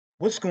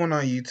What's going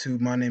on YouTube?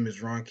 My name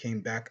is Ron,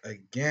 came back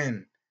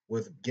again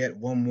with yet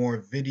one more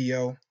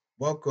video.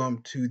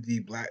 Welcome to the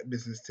Black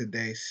Business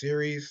Today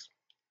series.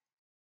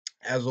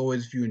 As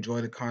always, if you enjoy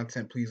the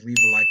content, please leave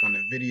a like on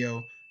the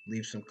video,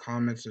 leave some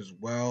comments as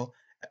well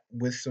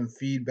with some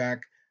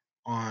feedback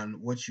on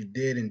what you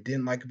did and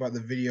didn't like about the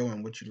video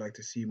and what you'd like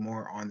to see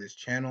more on this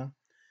channel.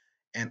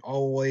 And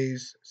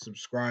always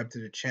subscribe to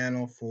the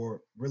channel for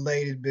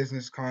related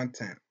business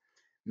content.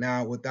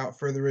 Now, without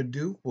further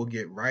ado, we'll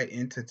get right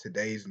into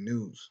today's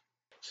news.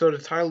 So the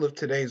title of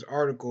today's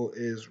article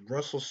is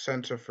Russell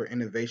Center for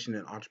Innovation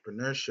and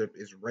Entrepreneurship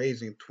is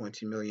raising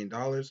 $20 million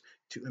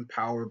to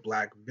empower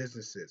Black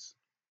businesses.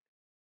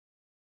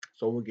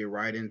 So we'll get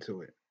right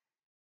into it.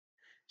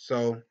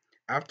 So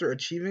after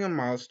achieving a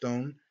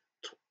milestone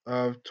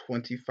of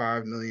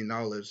 $25 million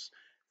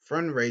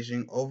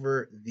fundraising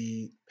over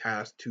the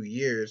past 2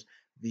 years,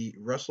 the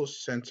Russell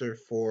Center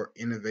for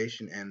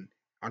Innovation and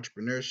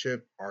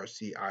Entrepreneurship,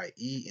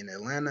 RCIE, in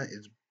Atlanta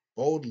is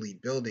boldly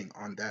building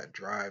on that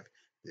drive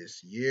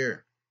this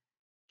year.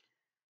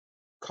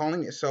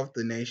 Calling itself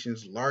the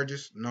nation's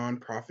largest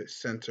nonprofit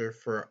center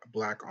for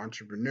Black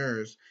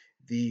entrepreneurs,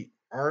 the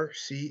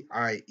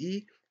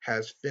RCIE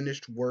has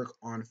finished work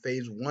on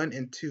phase 1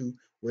 and 2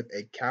 with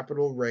a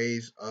capital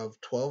raise of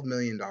 $12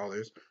 million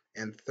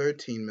and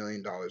 $13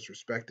 million,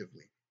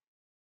 respectively.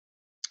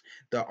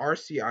 The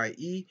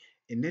RCIE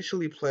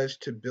initially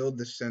pledged to build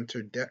the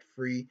center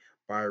debt-free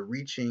by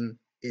reaching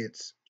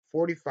its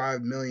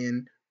 $45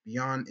 million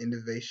Beyond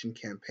Innovation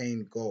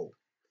campaign goal.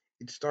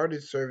 It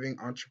started serving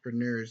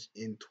entrepreneurs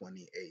in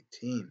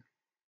 2018.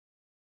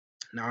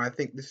 Now, I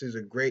think this is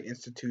a great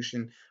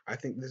institution. I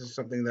think this is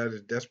something that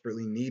is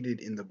desperately needed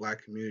in the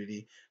Black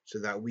community so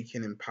that we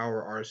can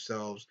empower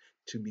ourselves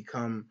to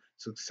become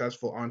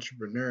successful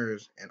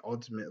entrepreneurs and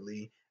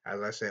ultimately,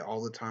 as I say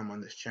all the time on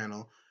this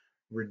channel,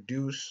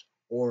 reduce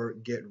or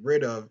get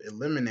rid of,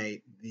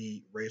 eliminate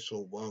the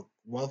racial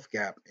wealth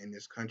gap in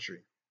this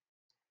country.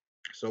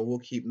 So we'll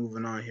keep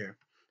moving on here.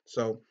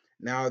 So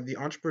now the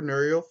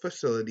entrepreneurial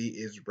facility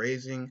is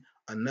raising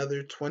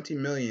another 20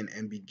 million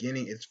and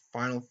beginning its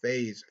final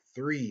phase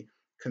 3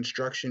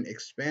 construction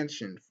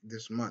expansion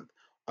this month.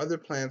 Other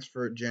plans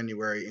for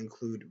January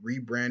include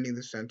rebranding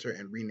the center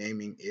and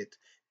renaming it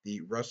the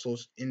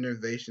Russell's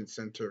Innovation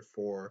Center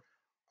for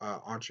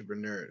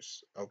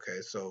Entrepreneurs.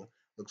 Okay, so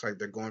looks like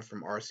they're going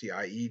from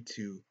RCIE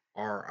to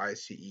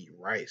RICE,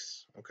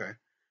 Rice. Okay,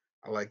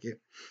 I like it.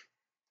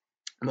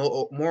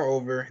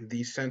 Moreover,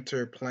 the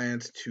center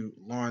plans to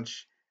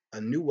launch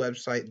a new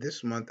website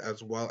this month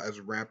as well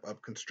as ramp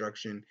up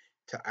construction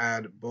to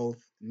add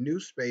both new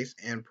space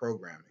and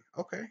programming.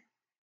 Okay,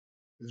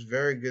 it's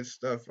very good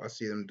stuff I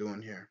see them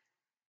doing here.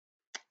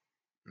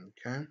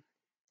 Okay.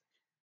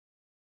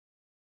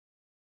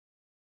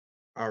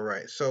 All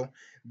right. So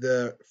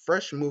the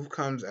fresh move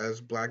comes as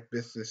Black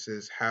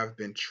businesses have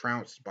been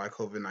trounced by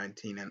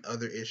COVID-19 and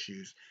other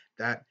issues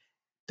that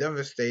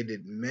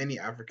devastated many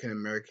African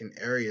American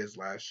areas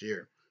last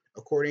year.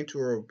 According to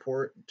a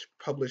report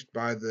published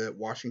by the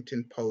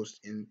Washington Post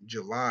in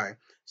July,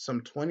 some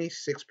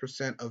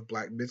 26% of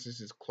Black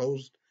businesses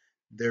closed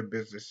their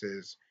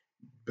businesses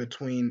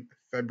between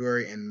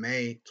February and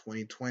May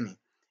 2020.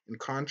 In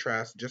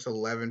contrast, just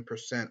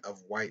 11%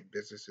 of white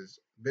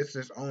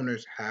business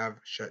owners have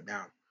shut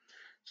down.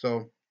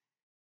 So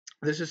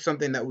this is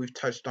something that we've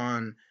touched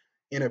on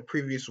in a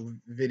previous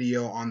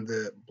video on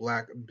the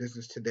Black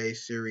Business Today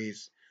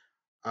series.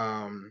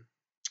 Um,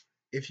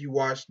 if you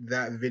watched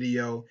that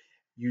video,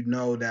 you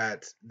know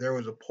that there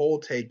was a poll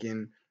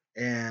taken,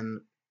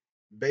 and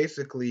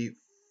basically,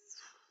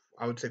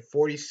 I would say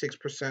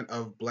 46%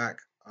 of Black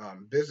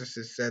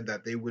businesses said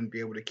that they wouldn't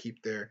be able to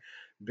keep their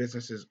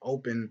businesses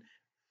open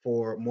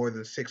for more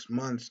than 6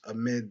 months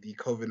amid the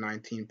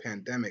COVID-19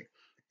 pandemic.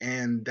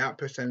 And that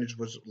percentage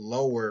was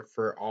lower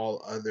for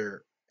all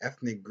other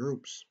ethnic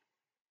groups.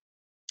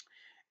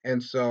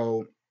 And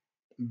so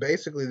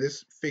basically,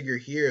 this figure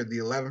here, the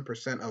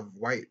 11% of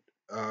white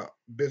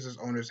business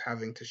owners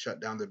having to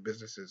shut down their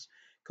businesses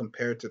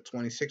compared to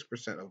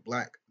 26% of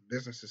Black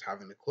businesses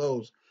having to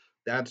close,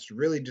 that's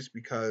really just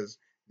because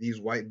these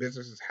white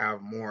businesses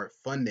have more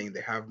funding, they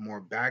have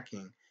more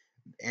backing,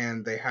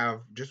 and they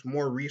have just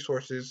more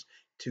resources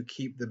to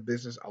keep the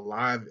business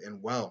alive and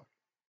well.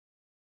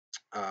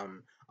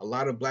 A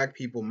lot of Black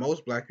people,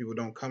 most Black people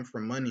don't come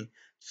from money,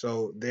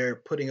 so they're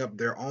putting up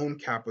their own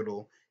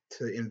capital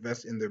to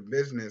invest in their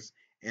business.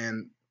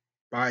 And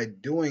by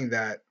doing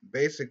that,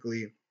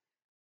 basically,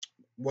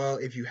 well,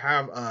 if you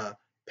have a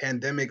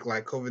pandemic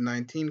like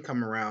COVID-19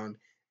 come around,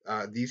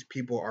 these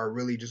people are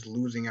really just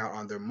losing out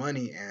on their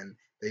money and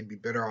they'd be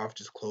better off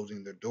just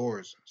closing their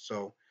doors.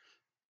 So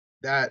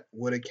that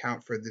would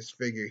account for this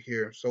figure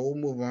here. So we'll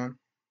move on.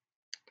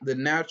 The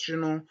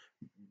National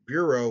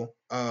Bureau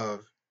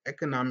of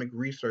Economic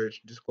Research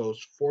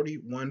disclosed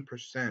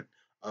 41%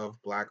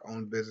 of Black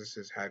owned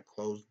businesses had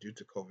closed due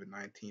to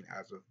COVID-19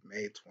 as of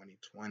May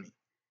 2020.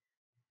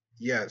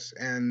 Yes,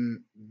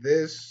 and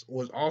this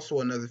was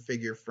also another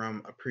figure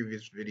from a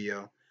previous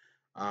video.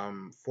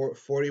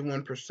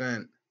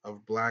 41%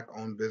 of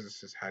Black-owned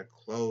businesses had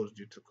closed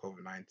due to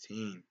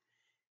COVID-19.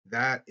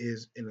 That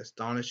is an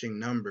astonishing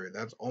number.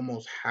 That's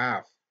almost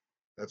half.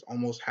 That's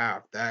almost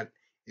half. That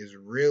is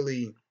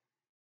really,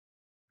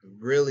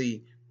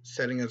 really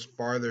setting us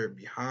farther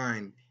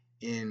behind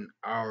in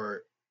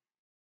our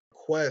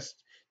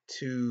quest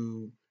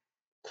to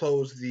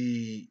close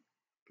the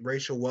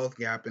racial wealth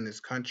gap in this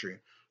country.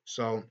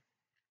 So,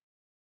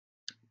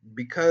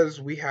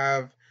 because we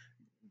have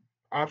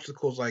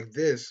obstacles like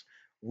this,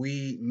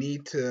 we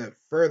need to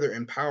further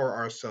empower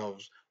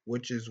ourselves,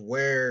 which is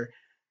where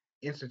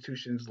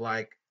institutions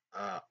like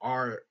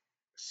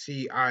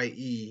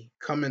RCIE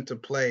come into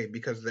play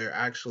because they're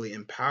actually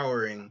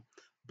empowering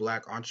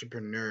Black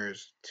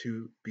entrepreneurs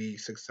to be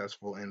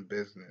successful in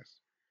business.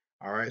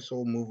 All right, so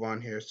we'll move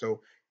on here.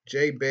 So,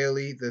 Jay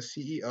Bailey, the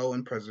CEO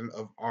and president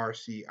of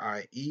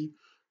RCIE,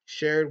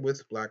 shared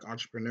with Black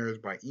entrepreneurs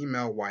by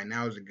email why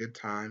now is a good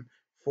time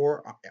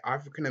for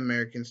African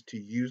Americans to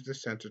use the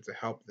center to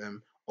help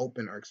them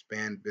open or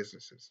expand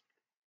businesses.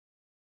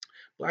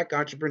 Black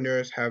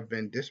entrepreneurs have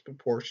been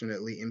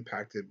disproportionately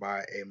impacted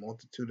by a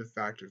multitude of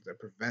factors that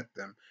prevent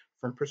them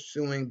from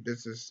pursuing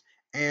business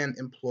and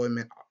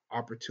employment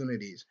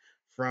opportunities,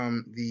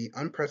 from the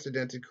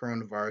unprecedented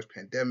coronavirus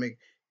pandemic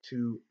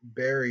to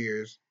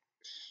barriers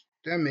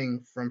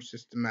stemming from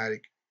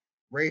systematic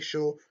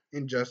racial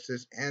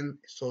injustice and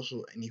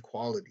social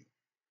inequality.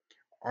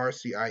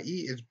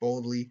 RCIE is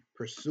boldly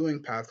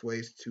pursuing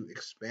pathways to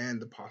expand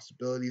the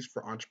possibilities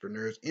for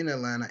entrepreneurs in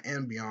Atlanta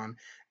and beyond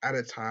at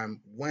a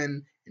time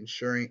when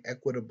ensuring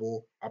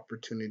equitable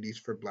opportunities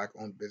for Black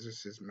owned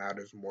businesses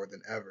matters more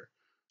than ever.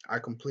 I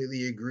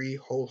completely agree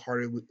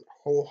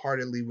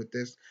wholeheartedly with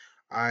this.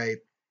 I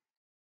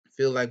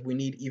feel like we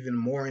need even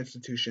more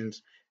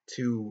institutions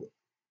to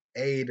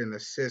aid and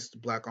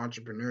assist Black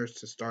entrepreneurs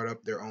to start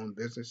up their own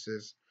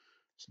businesses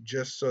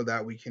just so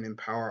that we can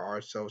empower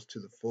ourselves to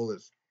the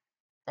fullest.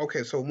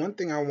 Okay, so one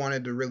thing I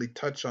wanted to really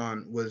touch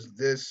on was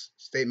this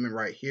statement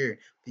right here.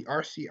 The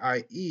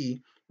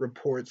RCIE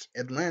reports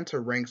Atlanta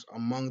ranks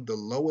among the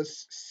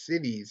lowest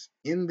cities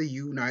in the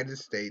United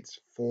States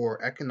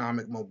for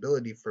economic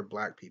mobility for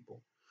Black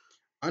people,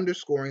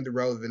 underscoring the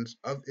relevance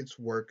of its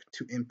work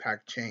to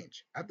impact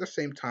change. At the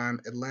same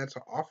time,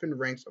 Atlanta often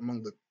ranks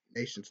among the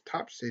nation's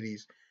top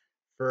cities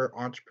for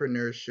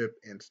entrepreneurship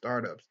and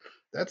startups.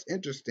 That's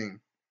interesting.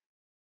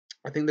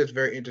 I think that's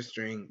very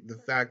interesting. The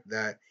fact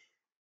that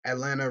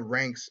Atlanta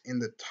ranks in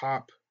the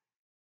top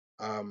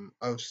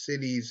of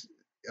cities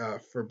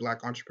for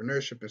Black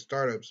entrepreneurship and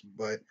startups,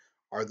 but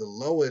are the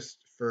lowest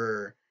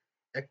for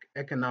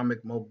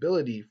economic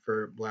mobility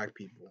for Black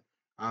people.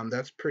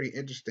 That's pretty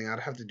interesting. I'd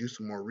have to do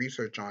some more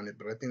research on it,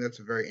 but I think that's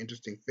a very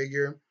interesting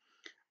figure.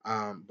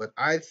 But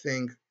I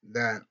think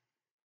that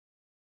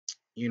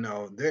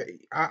there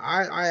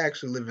I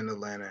actually live in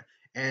Atlanta,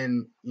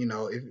 and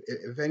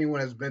if anyone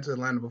has been to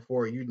Atlanta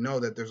before, you know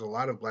that there's a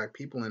lot of Black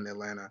people in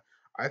Atlanta.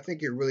 I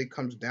think it really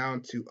comes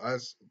down to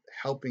us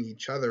helping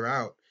each other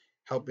out,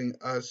 helping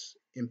us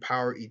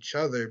empower each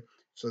other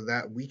so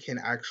that we can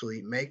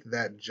actually make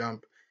that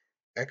jump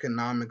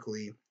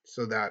economically,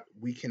 so that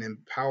we can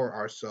empower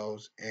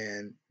ourselves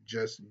and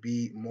just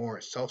be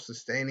more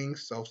self-sustaining,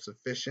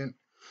 self-sufficient,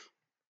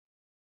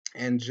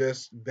 and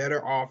just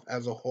better off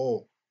as a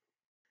whole.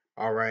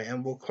 All right,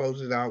 and we'll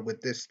close it out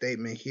with this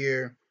statement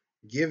here,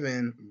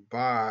 given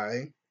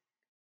by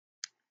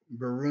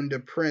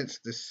Barunda Prince,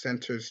 the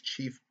center's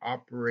chief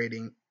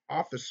operating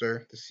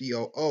officer, the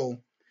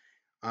COO.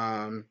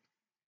 Um,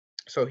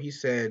 so he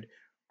said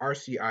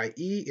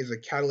RCIE is a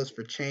catalyst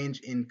for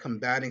change in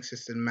combating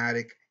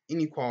systematic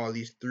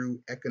inequalities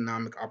through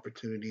economic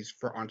opportunities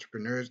for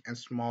entrepreneurs and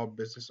small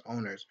business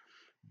owners.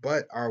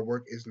 But our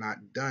work is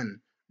not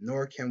done,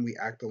 nor can we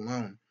act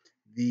alone.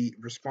 The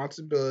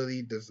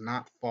responsibility does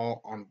not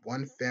fall on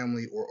one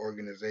family or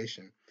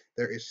organization.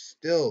 There is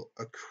still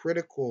a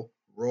critical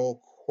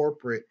role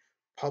corporate,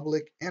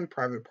 public, and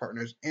private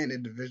partners and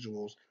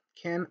individuals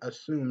can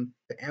assume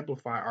to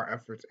amplify our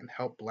efforts and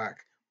help Black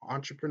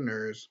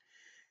entrepreneurs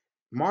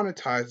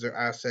monetize their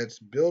assets,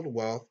 build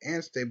wealth,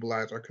 and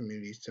stabilize our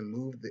communities to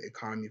move the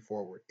economy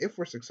forward. If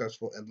we're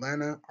successful,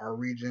 Atlanta, our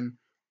region,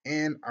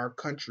 and our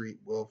country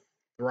will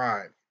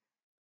thrive.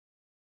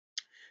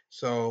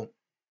 So,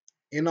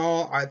 in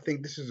all, I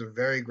think this is a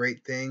very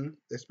great thing,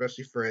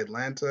 especially for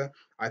Atlanta.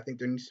 I think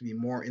there needs to be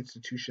more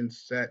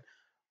institutions set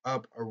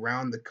up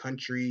around the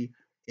country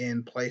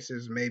in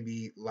places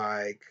maybe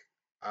like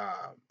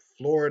uh,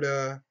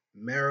 Florida,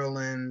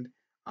 Maryland,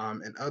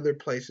 and other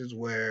places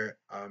where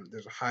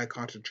there's a high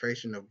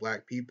concentration of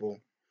Black people.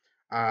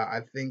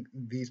 I think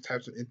these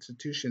types of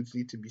institutions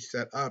need to be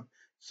set up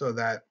so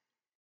that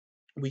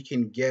we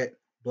can get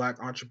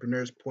Black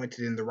entrepreneurs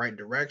pointed in the right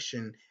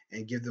direction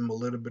and give them a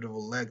little bit of a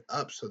leg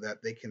up so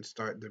that they can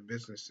start their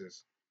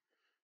businesses.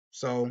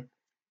 So,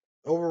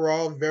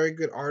 overall, very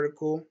good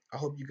article. I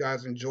hope you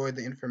guys enjoyed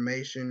the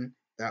information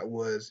that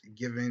was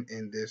given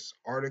in this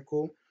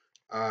article.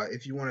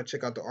 If you want to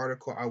check out the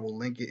article, I will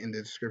link it in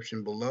the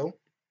description below.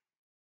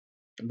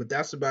 But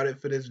that's about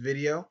it for this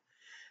video.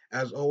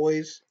 As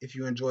always, if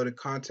you enjoy the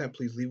content,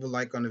 please leave a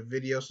like on the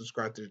video,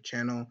 subscribe to the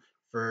channel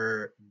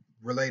for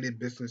related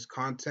business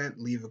content,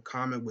 leave a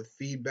comment with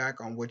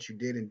feedback on what you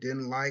did and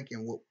didn't like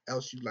and what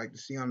else you'd like to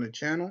see on the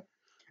channel.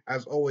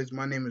 As always,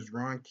 my name is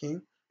Ron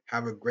King.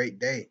 Have a great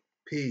day.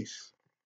 Peace.